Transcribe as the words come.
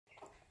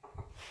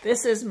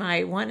This is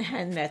my one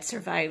hen that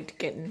survived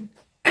getting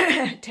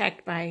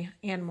attacked by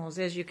animals.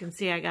 As you can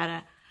see, I got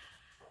a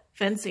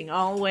fencing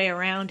all the way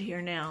around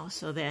here now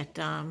so that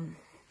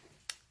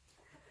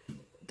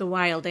the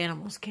wild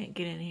animals can't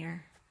get in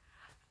here.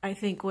 I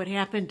think what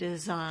happened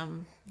is,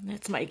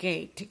 that's my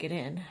gate to get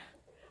in.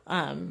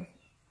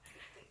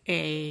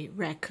 A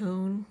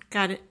raccoon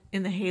got it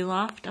in the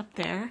hayloft up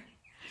there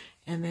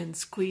and then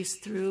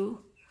squeezed through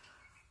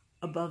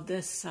above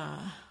this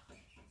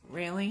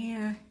railing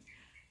here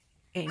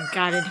and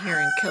got in here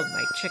and killed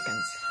my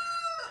chickens.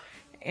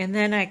 And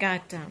then I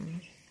got,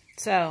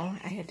 so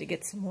I had to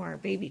get some more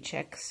baby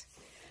chicks.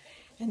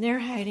 And they're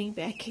hiding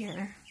back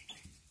here.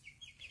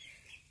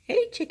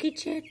 Hey, chickie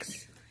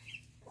chicks.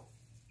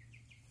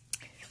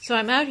 So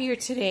I'm out here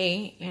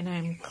today and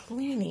I'm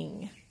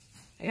cleaning.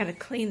 I gotta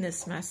clean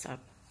this mess up.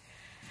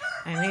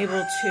 I'm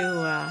able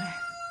to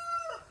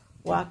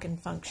walk and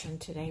function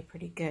today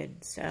pretty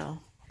good. So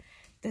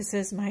this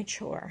is my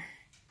chore.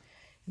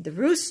 The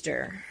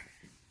rooster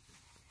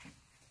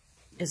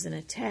is an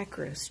attack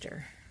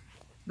rooster,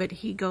 but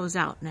he goes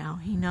out now.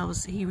 He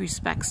knows, he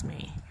respects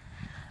me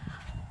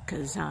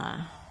because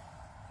I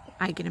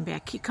get him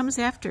back. He comes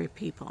after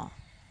people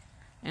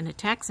and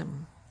attacks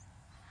them.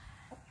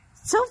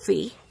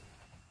 Sophie,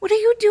 what are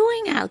you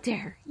doing out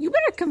there? You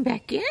better come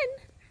back in.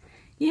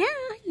 Yeah,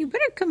 you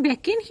better come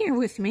back in here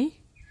with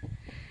me.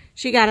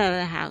 She got out of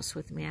the house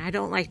with me. I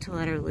don't like to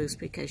let her loose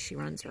because she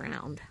runs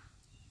around.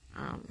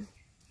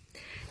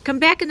 Come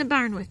back in the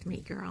barn with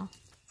me, girl.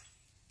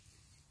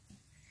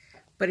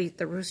 But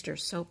the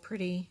rooster's so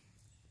pretty.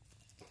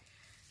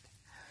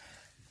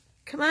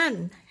 Come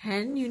on,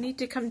 hen. You need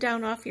to come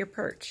down off your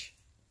perch.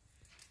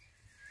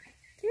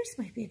 There's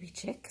my baby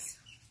chicks.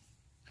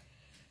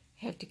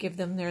 I have to give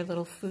them their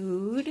little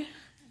food.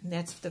 And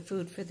that's the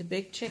food for the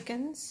big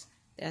chickens.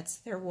 That's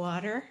their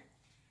water.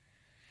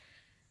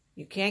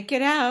 You can't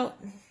get out.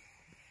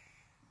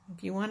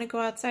 If you want to go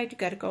outside, you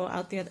got to go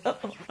out the other.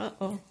 Uh-oh,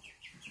 uh-oh.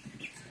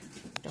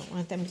 Don't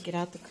want them to get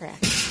out the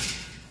crack.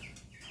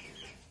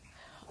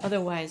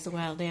 Otherwise, the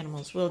wild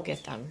animals will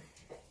get them.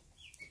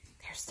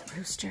 There's the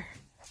rooster.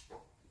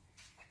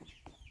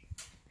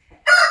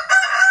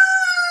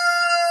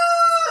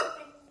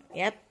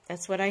 Yep,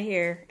 that's what I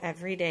hear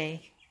every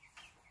day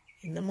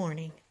in the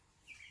morning.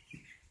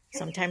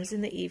 Sometimes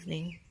in the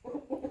evening.